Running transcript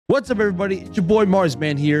What's up, everybody? It's your boy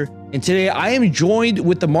Marsman here, and today I am joined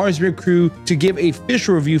with the Marsman crew to give a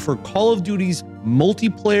official review for Call of Duty's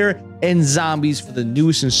multiplayer and zombies for the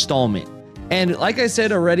newest installment. And like I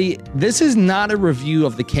said already, this is not a review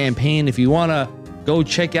of the campaign. If you want to go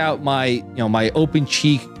check out my, my open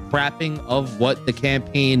cheek crapping of what the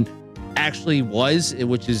campaign actually was,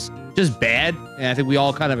 which is just bad, and I think we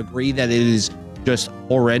all kind of agree that it is just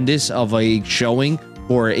horrendous of a showing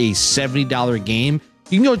for a $70 game.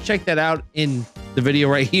 You can go check that out in the video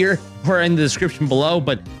right here or in the description below,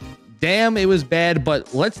 but damn, it was bad.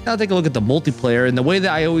 But let's now take a look at the multiplayer. And the way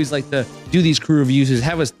that I always like to do these crew reviews is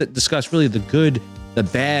have us discuss really the good, the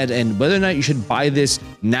bad, and whether or not you should buy this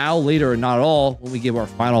now, later, or not at all when we give our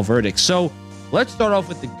final verdict. So let's start off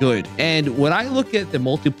with the good. And when I look at the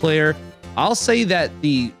multiplayer, I'll say that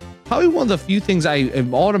probably one of the few things I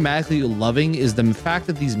am automatically loving is the fact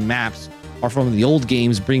that these maps are from the old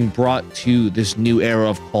games being brought to this new era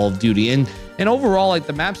of Call of Duty. And overall, like,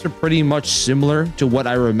 the maps are pretty much similar to what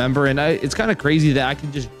I remember. And it's kind of crazy that I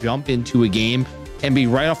can just jump into a game and be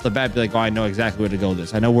right off the bat, be like, oh, I know exactly where to go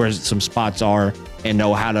this. I know where some spots are and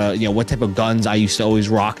know how to, what type of guns I used to always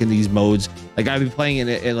rock in these modes. Like, I'd be playing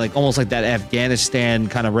it like almost like that Afghanistan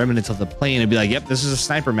kind of remnants of the plane and be like, yep, this is a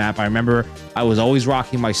sniper map. I remember I was always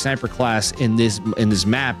rocking my sniper class in this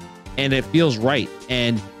map, and it feels right.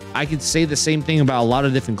 And I could say the same thing about a lot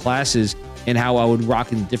of different classes and how I would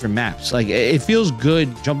rock in different maps. Like, it feels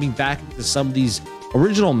good jumping back into some of these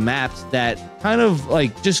original maps that kind of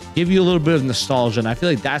like just give you a little bit of nostalgia. And I feel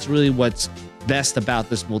like that's really what's best about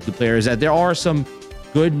this multiplayer, is that there are some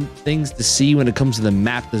good things to see when it comes to the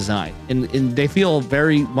map design, and they feel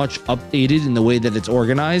very much updated in the way that it's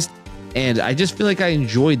organized. And I just feel like I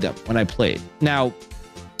enjoyed them when I played. Now,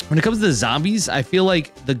 when it comes to the zombies, I feel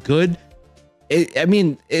like the good,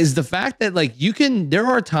 is the fact that, like, there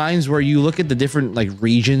are times where you look at the different, like,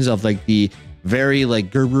 regions of, like, the very, like,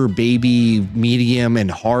 Gerber baby, medium, and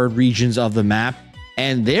hard regions of the map,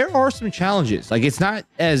 and there are some challenges. Like, it's not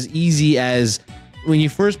as easy as when you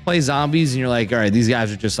first play zombies and you're like, all right, these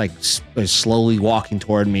guys are just like slowly walking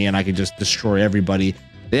toward me and I can just destroy everybody.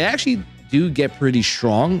 They actually do get pretty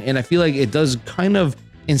strong, and I feel like it does kind of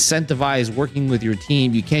incentivize working with your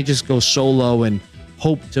team. You can't just go solo and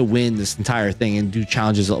hope to win this entire thing and do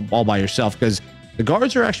challenges all by yourself, because the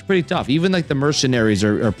guards are actually pretty tough. Even like the mercenaries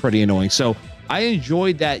are pretty annoying. So I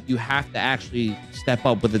enjoyed that you have to actually step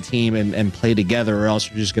up with the team and play together, or else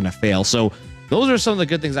you're just going to fail. So those are some of the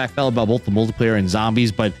good things I felt about both the multiplayer and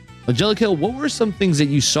zombies. But Angelica, what were some things that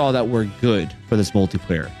you saw that were good for this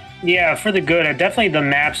multiplayer? Yeah, for the good, definitely the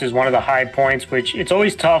maps is one of the high points, which it's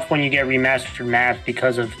always tough when you get remastered maps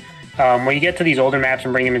because of when you get to these older maps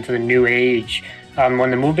and bring them into the new age.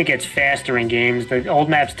 When the movement gets faster in games, the old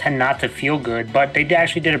maps tend not to feel good, but they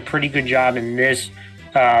actually did a pretty good job in this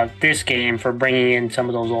game for bringing in some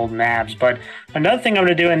of those old maps. But another thing I'm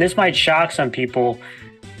going to do, and this might shock some people,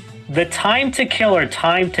 the time to kill or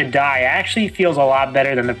time to die actually feels a lot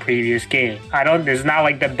better than the previous game. It's not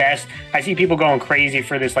like the best. I see people going crazy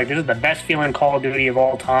for this, like, this is the best feeling Call of Duty of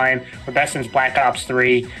all time, or best since Black Ops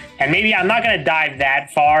 3. And maybe I'm not going to dive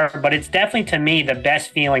that far, but it's definitely, to me, the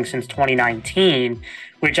best feeling since 2019,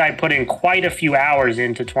 which I put in quite a few hours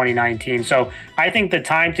into 2019. So I think the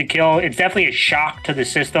time to kill, it's definitely a shock to the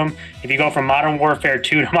system. If you go from Modern Warfare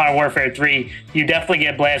 2 to Modern Warfare 3, you definitely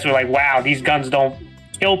get blasted with, like, wow, these guns don't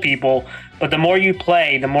kill people. But the more you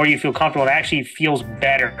play, the more you feel comfortable. It actually feels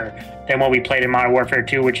better than what we played in Modern Warfare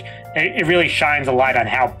 2, which it really shines a light on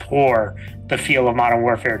how poor the feel of Modern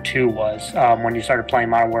Warfare 2 was when you started playing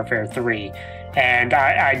Modern Warfare 3. And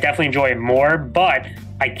I definitely enjoy it more, but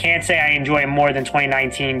I can't say I enjoy it more than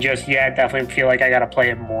 2019 just yet. Definitely feel like I got to play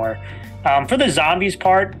it more. For the zombies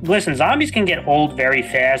part, listen, zombies can get old very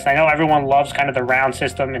fast. I know everyone loves kind of the round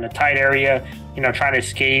system in a tight area, trying to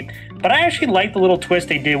escape. But I actually like the little twist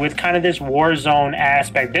they did with kind of this Warzone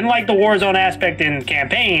aspect. Didn't like the Warzone aspect in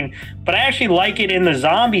campaign, but I actually like it in the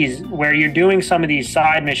zombies, where you're doing some of these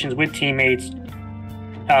side missions with teammates,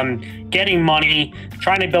 getting money,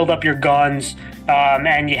 trying to build up your guns,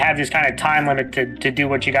 and you have this kind of time limit to do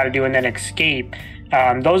what you got to do and then escape.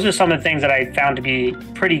 Those are some of the things that I found to be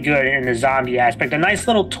pretty good in the zombie aspect. A nice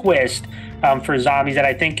little twist for zombies that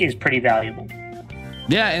I think is pretty valuable.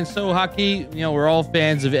 Yeah, and so, Hockey, we're all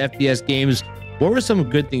fans of FPS games. What were some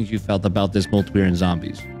good things you felt about this multiplayer and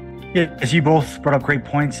zombies? Yeah, as you both brought up great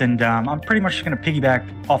points, and I'm pretty much going to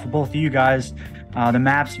piggyback off of both of you guys. The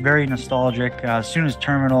map's very nostalgic. As soon as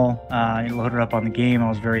Terminal loaded up on the game, I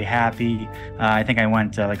was very happy. I think I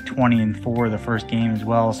went like 20-4 the first game as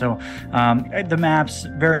well. So the map's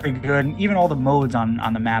very good. Even all the modes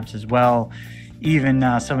on the maps as well. even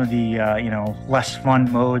some of the less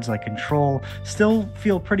fun modes like control still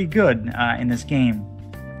feel pretty good in this game.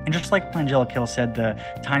 And just like Langella Kill said, the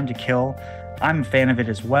time to kill, I'm a fan of it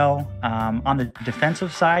as well. On the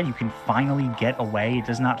defensive side, you can finally get away. It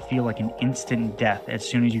does not feel like an instant death as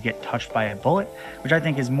soon as you get touched by a bullet, which I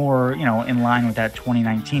think is more, in line with that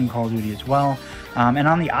 2019 Call of Duty as well. And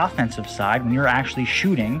on the offensive side, when you're actually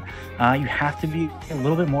shooting, you have to be a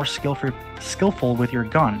little bit more skillful with your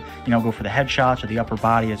gun. Go for the headshots or the upper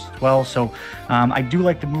body as well. So I do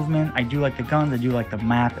like the movement. I do like the guns. I do like the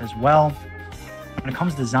map as well. When it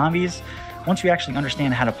comes to zombies, once you actually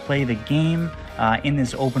understand how to play the game in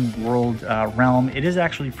this open world realm, it is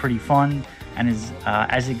actually pretty fun. And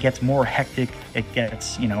as it gets more hectic, it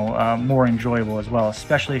gets more enjoyable as well,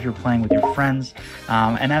 especially if you're playing with your friends.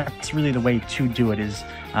 And that's really the way to do it. Is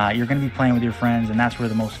you're going to be playing with your friends, and that's where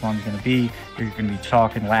the most fun is going to be. You're going to be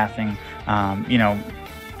talking, laughing.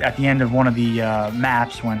 At the end of one of the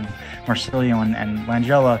maps, when Marsilio and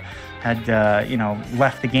Langella had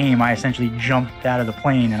left the game, I essentially jumped out of the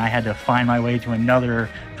plane and I had to find my way to another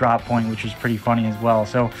drop point, which was pretty funny as well.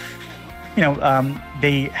 So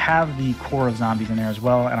they have the core of zombies in there as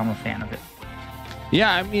well, and I'm a fan of it.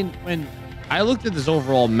 Yeah, I mean, when I looked at this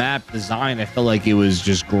overall map design, I felt like it was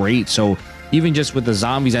just great. So even just with the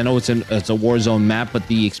zombies, I know it's a Warzone map, but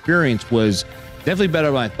the experience was definitely better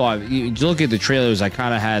than I thought. You look at the trailers, I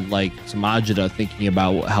kind of had like some agita thinking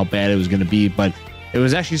about how bad it was going to be, but it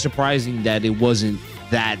was actually surprising that it wasn't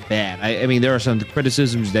that bad. I mean, there are some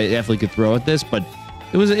criticisms that definitely could throw at this, but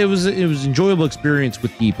it was enjoyable experience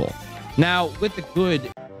with people. Now, with the good,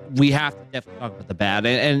 we have to definitely talk about the bad.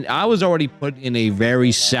 And I was already put in a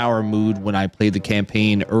very sour mood when I played the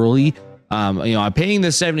campaign early. I'm paying the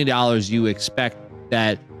 $70. You expect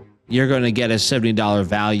that you're going to get a $70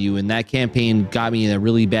 value, and that campaign got me in a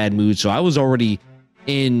really bad mood. So I was already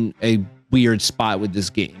in a weird spot with this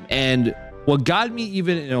game. And what got me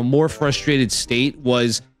even in a more frustrated state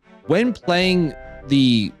was when playing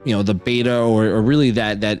the beta or really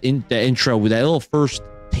the intro with that little first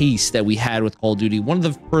taste that we had with Call of Duty. One of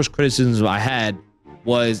the first criticisms I had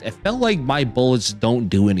was it felt like my bullets don't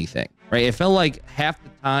do anything, right? It felt like half the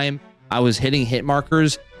time I was hitting hit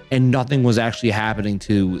markers and nothing was actually happening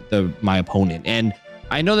to my opponent. And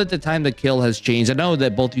I know that the time to kill has changed. I know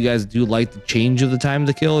that both of you guys do like the change of the time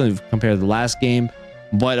to kill compared to the last game,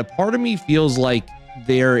 but a part of me feels like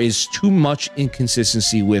there is too much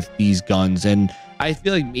inconsistency with these guns. And I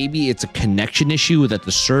feel like maybe it's a connection issue, that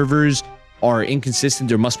the servers are inconsistent.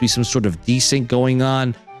 There must be some sort of desync going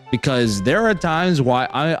on, because there are times why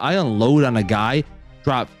I unload on a guy,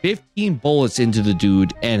 drop 15 bullets into the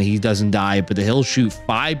dude, and he doesn't die, but he'll shoot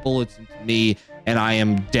 5 bullets into me and I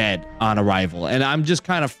am dead on arrival. And I'm just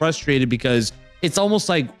kind of frustrated because it's almost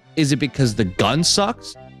like, is it because the gun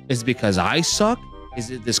sucks? Is it because I suck? Is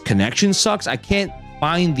it this connection sucks? I can't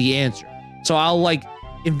find the answer. So I'll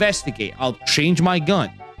investigate. I'll change my gun.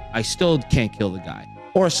 I still can't kill the guy.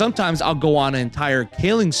 Or sometimes I'll go on an entire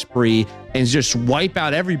killing spree and just wipe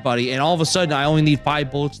out everybody, and all of a sudden I only need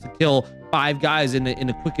 5 bullets to kill 5 guys in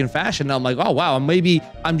a quick fashion. And I'm like, oh wow, maybe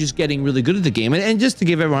I'm just getting really good at the game. And just to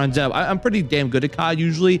give everyone a heads up, I'm pretty damn good at COD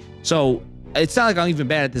usually, so it's not like I'm even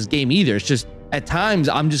bad at this game either. It's just at times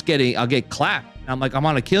I'll get clapped. I'm like, I'm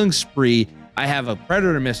on a killing spree, I have a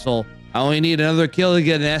predator missile, I only need another kill to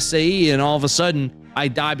get an SAE, and all of a sudden I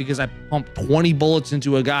die because I pumped 20 bullets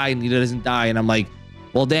into a guy and he doesn't die. And I'm like,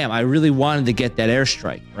 well, damn, I really wanted to get that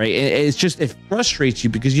airstrike, right? It frustrates you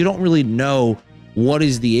because you don't really know what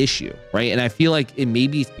is the issue, right? And I feel like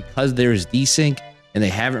maybe it's because there's desync and they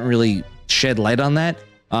haven't really shed light on that.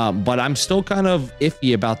 But I'm still kind of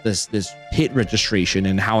iffy about this hit registration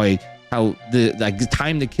and how the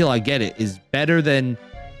time to kill, I get it, is better than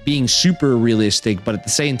being super realistic. But at the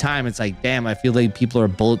same time, it's like, damn, I feel like people are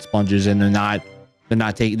bullet sponges and they're not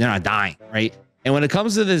dying, right? And when it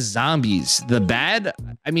comes to the zombies, the bad,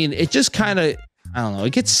 I mean, it just kind of, I don't know,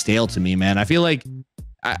 it gets stale to me, man. I feel like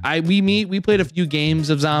we played a few games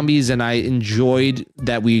of zombies and I enjoyed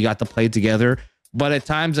that we got to play together. But at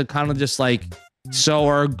times I'm kind of just like, so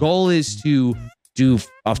our goal is to do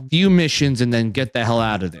a few missions and then get the hell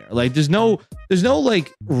out of there. Like there's no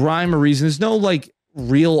like rhyme or reason. There's no like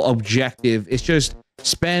real objective. It's just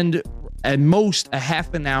spend at most a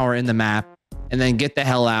half an hour in the map and then get the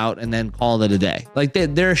hell out and then call it a day. Like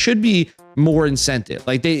there should be more incentive.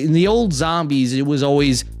 Like in the old zombies, it was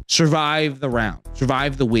always survive the round,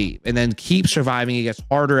 survive the wave, and then keep surviving. It gets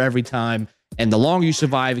harder every time. And the longer you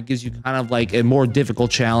survive, it gives you kind of like a more difficult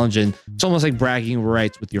challenge. And it's almost like bragging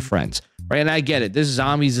rights with your friends, right? And I get it. This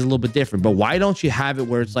zombies is a little bit different, but why don't you have it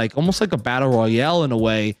where it's like almost like a battle royale in a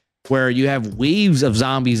way, where you have waves of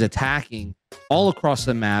zombies attacking all across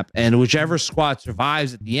the map, and whichever squad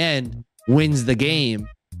survives at the end wins the game.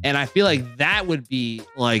 And I feel like that would be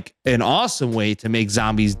like an awesome way to make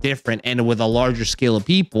zombies different and with a larger scale of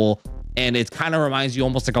people. And it kind of reminds you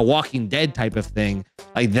almost like a Walking Dead type of thing.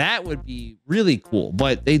 Like that would be really cool.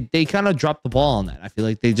 But they kind of dropped the ball on that. I feel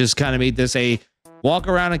like they just kind of made this a walk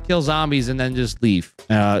around and kill zombies and then just leave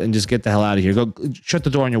and just get the hell out of here. Go shut the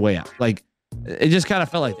door on your way out. Like it just kind of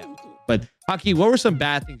felt like that. But Haki, what were some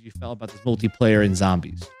bad things you felt about this multiplayer in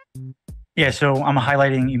zombies? Yeah, so I'm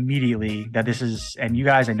highlighting immediately that this is, and you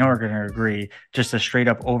guys I know are going to agree, just a straight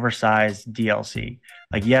up oversized DLC.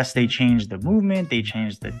 Like, yes, they changed the movement, they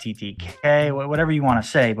changed the TTK, whatever you want to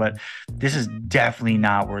say, but this is definitely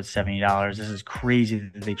not worth $70. This is crazy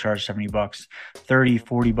that they charge $70, 30,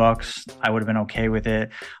 40 bucks. I would have been okay with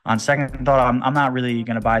it. On second thought, I'm not really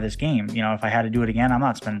going to buy this game. You know, if I had to do it again, I'm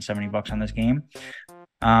not spending $70 on this game.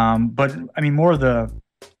 But I mean, more of the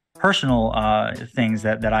personal things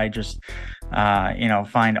that I just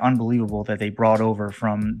find unbelievable that they brought over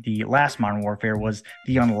from the last Modern Warfare was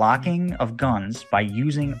the unlocking of guns by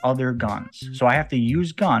using other guns. So I have to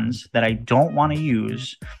use guns that I don't want to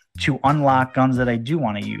use to unlock guns that I do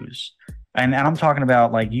want to use. And I'm talking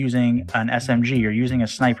about like using an SMG or using a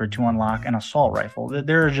sniper to unlock an assault rifle.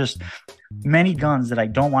 There are just many guns that I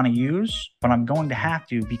don't want to use, but I'm going to have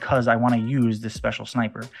to because I want to use this special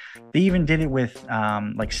sniper. They even did it with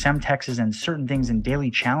like Semtexes and certain things in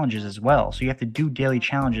daily challenges as well. So you have to do daily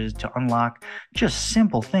challenges to unlock just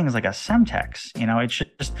simple things like a Semtex. You know,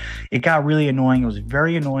 it got really annoying. It was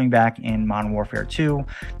very annoying back in Modern Warfare 2,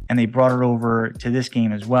 and they brought it over to this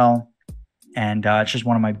game as well. And it's just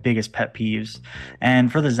one of my biggest pet peeves.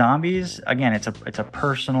 And for the zombies, again, it's a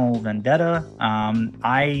personal vendetta.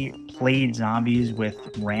 I played zombies with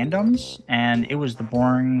randoms, and it was the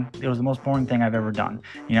most boring thing I've ever done.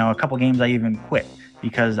 You know, a couple games I even quit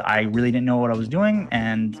because I really didn't know what I was doing,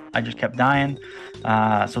 and I just kept dying.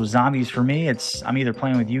 So zombies for me, I'm either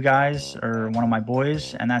playing with you guys or one of my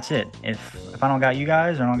boys, and that's it. If I don't got you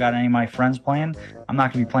guys or I don't got any of my friends playing, I'm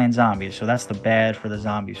not gonna be playing zombies. So that's the bad for the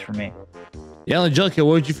zombies for me. Yeah, Angelica,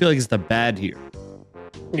 what would you feel like is the bad here?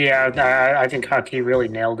 Yeah, I think Haki really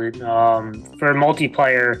nailed it. For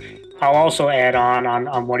multiplayer, I'll also add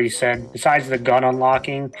on what he said. Besides the gun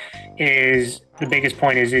unlocking, is the biggest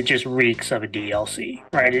point is it just reeks of a DLC,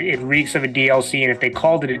 right? It reeks of a DLC, and if they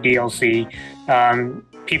called it a DLC,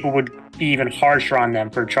 people would be even harsher on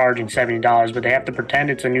them for charging $70, but they have to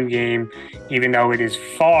pretend it's a new game, even though it is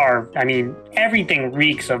far. I mean, everything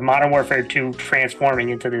reeks of Modern Warfare 2 transforming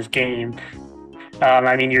into this game.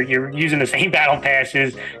 I mean, you're using the same battle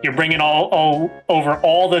passes. You're bringing over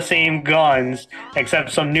all the same guns,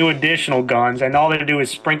 except some new additional guns, and all they do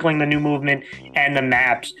is sprinkling the new movement and the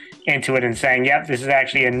maps into it and saying, "Yep, this is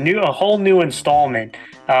actually a whole new installment."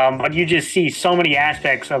 But you just see so many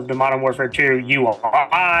aspects of the Modern Warfare 2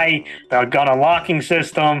 UI, the gun unlocking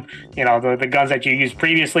system. You know, the guns that you used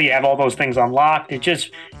previously, you have all those things unlocked. It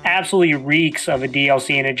just absolutely reeks of a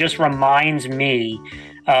DLC, and it just reminds me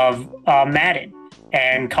of Madden.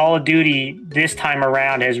 And Call of Duty this time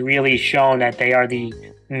around has really shown that they are the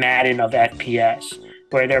Madden of FPS,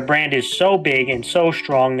 where their brand is so big and so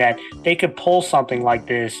strong that they could pull something like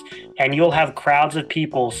this, and you'll have crowds of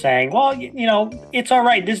people saying, "Well, you know, it's all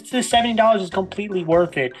right. This $70 is completely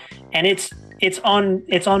worth it," and it's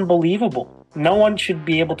unbelievable. No one should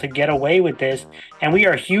be able to get away with this, and we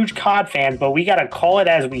are huge COD fans, but we got to call it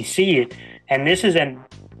as we see it. And this is a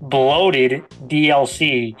bloated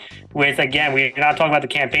DLC with, again, we're not talking about the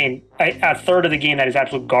campaign, a third of the game that is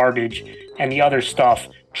absolute garbage, and the other stuff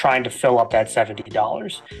trying to fill up that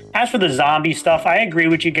 $70. As for the zombie stuff, I agree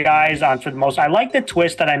with you guys on for the most. I like the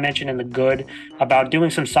twist that I mentioned in the good about doing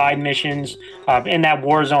some side missions in that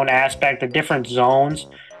Warzone aspect, the different zones.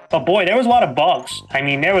 But boy, there was a lot of bugs. I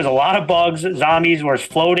mean, there was a lot of bugs. Zombies were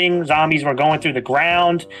floating. Zombies were going through the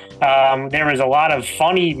ground. There was a lot of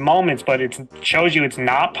funny moments, but it shows you it's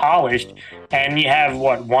not polished. And you have,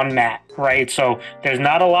 one map, right? So there's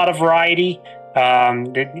not a lot of variety.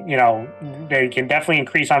 You know, they can definitely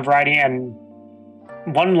increase on variety. And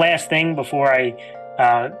one last thing before I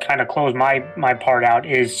kind of close my part out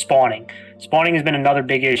is spawning. Spawning has been another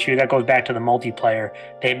big issue that goes back to the multiplayer.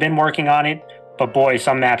 They've been working on it. But boy,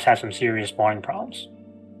 some maps have some serious spawning problems.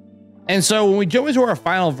 And so when we jump into our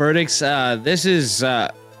final verdicts, this is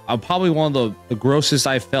probably one of the grossest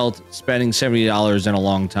I felt spending $70 in a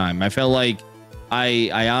long time. I felt like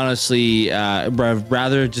I honestly have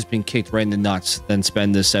rather just been kicked right in the nuts than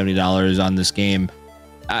spend this $70 on this game.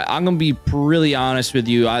 I'm going to be really honest with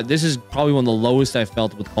you. This is probably one of the lowest I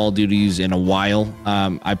felt with Call of Duties in a while.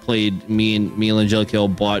 I played, me and Angelica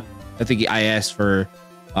bought, I think I asked for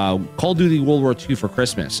Call of Duty World War II for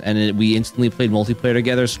Christmas, and we instantly played multiplayer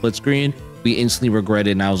together, split screen. We instantly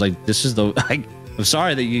regretted, and I was like, "This is the." I'm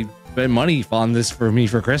sorry that you spent money on this for me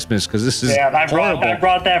for Christmas, because this is horrible. I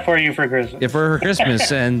brought that for you for Christmas. Yeah, for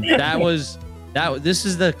Christmas, and this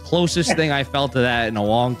is the closest thing I felt to that in a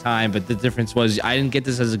long time. But the difference was I didn't get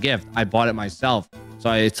this as a gift. I bought it myself,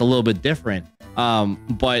 so it's a little bit different.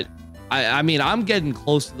 But I mean, I'm getting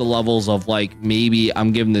close to the levels of like, maybe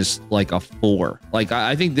I'm giving this like a 4. Like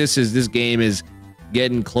I think this game is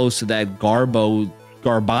getting close to that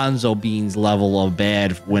garbanzo beans level of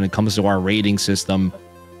bad when it comes to our rating system.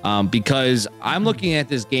 Because I'm looking at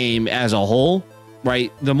this game as a whole,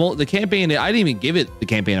 right? The campaign, I didn't even give it the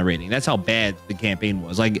campaign a rating. That's how bad the campaign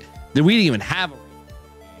was. Like, we didn't even have a rating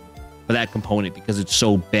for that component because it's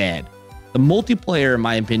so bad. The multiplayer, in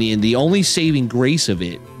my opinion, the only saving grace of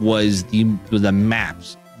it was the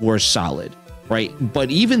maps were solid, right? But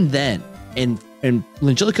even then, and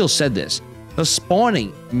Angelico said this, the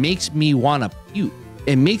spawning makes me want to puke.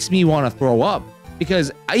 It makes me want to throw up.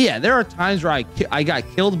 Because, yeah, there are times where I got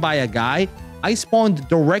killed by a guy. I spawned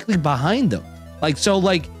directly behind him.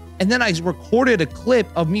 And then I recorded a clip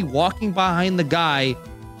of me walking behind the guy,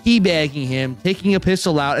 teabagging him, taking a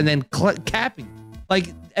pistol out, and then capping.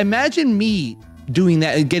 Like, imagine me doing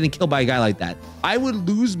that and getting killed by a guy like that. I would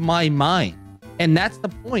lose my mind. And that's the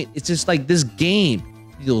point. It's just like this game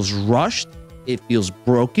feels rushed. It feels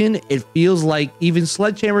broken. It feels like even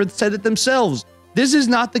Sledgehammer said it themselves. This is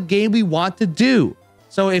not the game we want to do.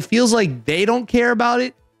 So it feels like they don't care about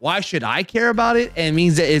it. Why should I care about it? And it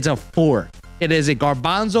means that it's a 4. It is a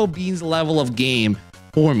garbanzo beans level of game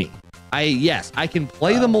for me. Yes, I can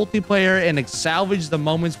play the multiplayer and salvage the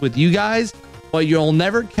moments with you guys, but you'll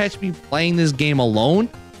never catch me playing this game alone,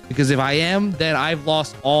 because if I am, then I've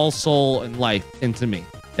lost all soul and life into me.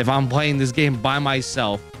 If I'm playing this game by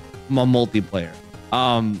myself, I'm a multiplayer.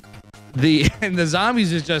 The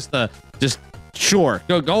zombies is just sure,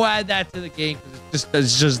 go add that to the game, because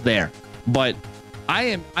it's just there. But I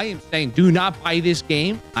am saying, do not buy this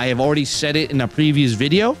game. I have already said it in a previous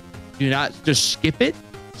video. Do not just skip it.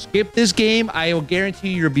 Skip this game. I will guarantee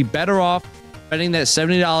you'll be better off spending that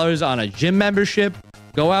 $70 on a gym membership.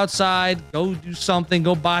 Go outside, go do something,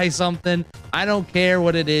 go buy something. I don't care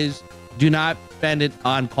what it is. Do not spend it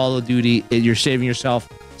on Call of Duty. You're saving yourself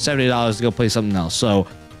 $70 to go play something else. So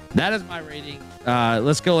that is my rating.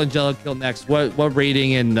 Let's go Angelico next. What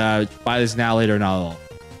rating, and buy this now, later, not at all?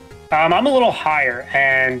 I'm a little higher,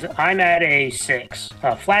 and I'm at a 6,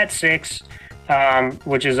 a flat 6,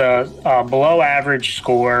 which is a below average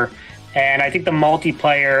score. And I think the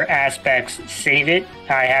multiplayer aspects save it.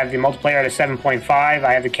 I have the multiplayer at a 7.5.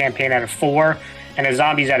 I have the campaign at a 4, and the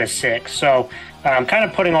zombies at a 6. So I'm kind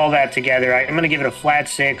of putting all that together. I'm going to give it a flat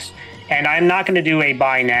 6. And I'm not going to do a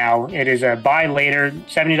buy now. It is a buy later.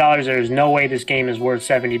 $70. There's no way this game is worth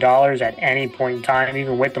 $70 at any point in time,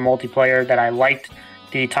 even with the multiplayer that I liked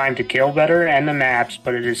the time to kill better and the maps,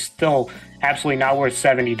 but it is still absolutely not worth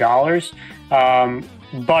 $70.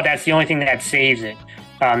 But that's the only thing that saves it.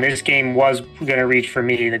 This game was going to reach, for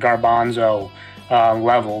me, the garbanzo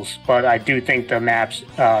levels, but I do think the maps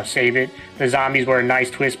save it. The zombies were a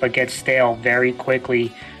nice twist, but get stale very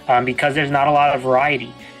quickly because there's not a lot of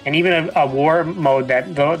variety. And even a war mode,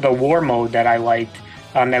 that the war mode that I liked,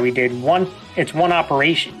 that we did, it's one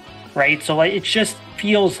operation, right? So it just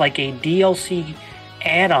feels like a DLC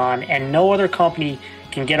add-on, and no other company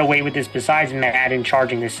can get away with this besides Madden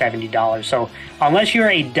charging this $70. So unless you're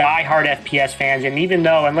a die-hard FPS fans, and even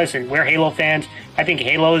though, and listen, we're Halo fans, I think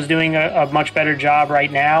Halo is doing a much better job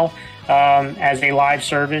right now as a live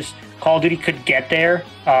service. Call of Duty could get there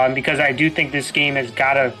because I do think this game has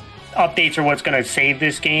got updates are what's going to save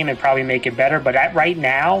this game and probably make it better. But right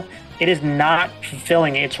now, it is not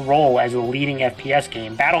fulfilling its role as a leading FPS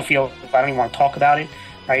game. Battlefield, I don't even want to talk about it.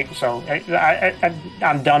 Right, so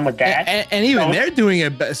I'm done with that. And even they're doing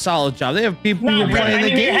a solid job. They have people playing the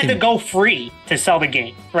game. They had to go free to sell the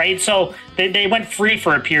game, right? So they went free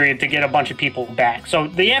for a period to get a bunch of people back. So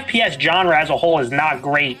the FPS genre as a whole is not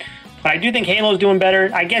great. But I do think Halo's doing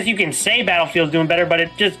better. I guess you can say Battlefield's doing better, but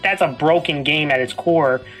that's a broken game at its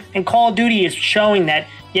core. And Call of Duty is showing that,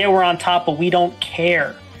 yeah, we're on top, but we don't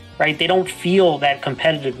care, right? They don't feel that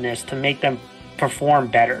competitiveness to make them perform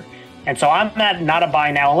better. And so I'm not a buy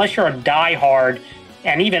now, unless you're a diehard,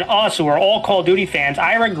 and even us who are all Call of Duty fans.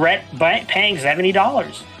 I regret paying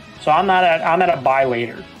 $70, so I'm at a buy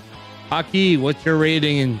later. Aki, what's your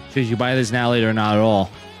rating, and should you buy this now, later, or not at all?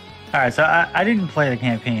 All right, so I didn't play the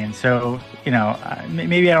campaign, so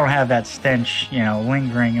maybe I don't have that stench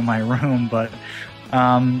lingering in my room, but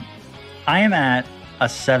I am at a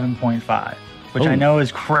 7.5, which I know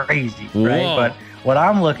is crazy, right? Whoa. But what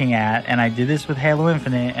I'm looking at, and I did this with Halo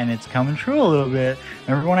Infinite, and it's coming true a little bit.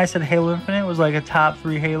 Remember when I said Halo Infinite was like a top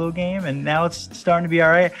 3 Halo game, and now it's starting to be all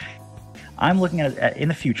right? I'm looking at in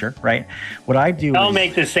the future, right? What I do Don't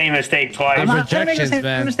make the same mistake twice. I'm not trying to make the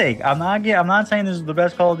same mistake. I'm not saying this is the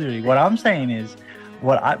best Call of Duty. What I'm saying is,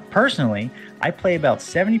 I play about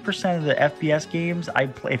 70% of the FPS games.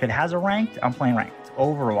 If it has a ranked, I'm playing ranked.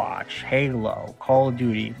 Overwatch, Halo, Call of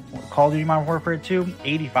Duty Modern Warfare 2,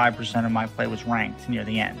 85% of my play was ranked near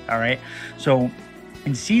the end. All right. So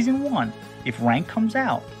in season 1, if rank comes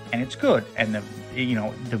out and it's good and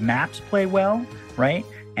the maps play well, right?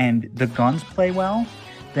 And the guns play well,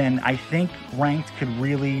 then I think ranked could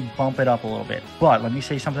really bump it up a little bit. But let me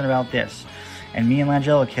say something about this. And me and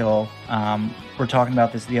Langella Kill were talking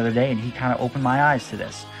about this the other day, and he kind of opened my eyes to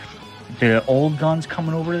this. The old guns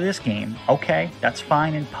coming over to this game, okay, that's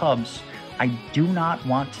fine in pubs. I do not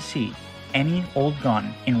want to see any old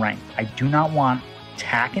gun in ranked. I do not want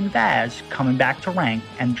TAC and Vaz coming back to ranked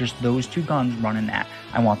and just those 2 guns running that.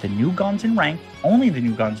 I want the new guns in ranked, only the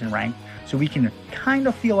new guns in ranked, so we can kind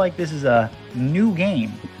of feel like this is a new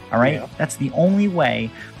game. All right, yeah. That's the only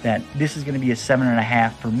way that this is going to be a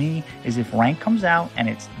 7.5 for me, is if rank comes out and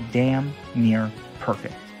it's damn near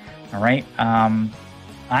perfect. All right, I'm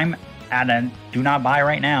at a do not buy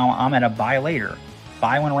right now. I'm at a buy later.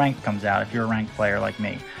 Buy when rank comes out. If you're a ranked player like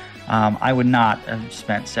me, I would not have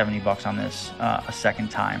spent $70 on this a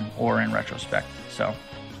second time or in retrospect. So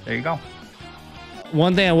there you go.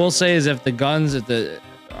 One thing I will say is, if the guns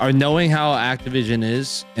are knowing how Activision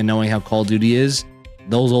is and knowing how Call of Duty is,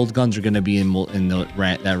 those old guns are going to be in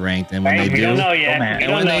that ranked, and when they do,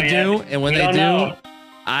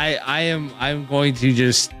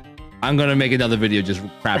 I'm going to make another video just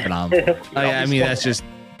crapping on them. I mean,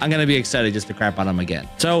 I'm going to be excited just to crap on them again.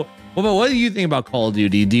 So, what do you think about Call of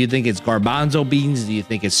Duty? Do you think it's garbanzo beans? Do you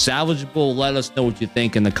think it's salvageable? Let us know what you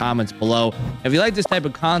think in the comments below. If you like this type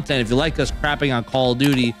of content, if you like us crapping on Call of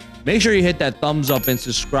Duty, make sure you hit that thumbs up and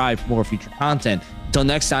subscribe for more future content. Until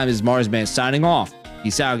next time, this is Marsman signing off.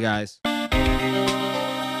 Peace out, guys.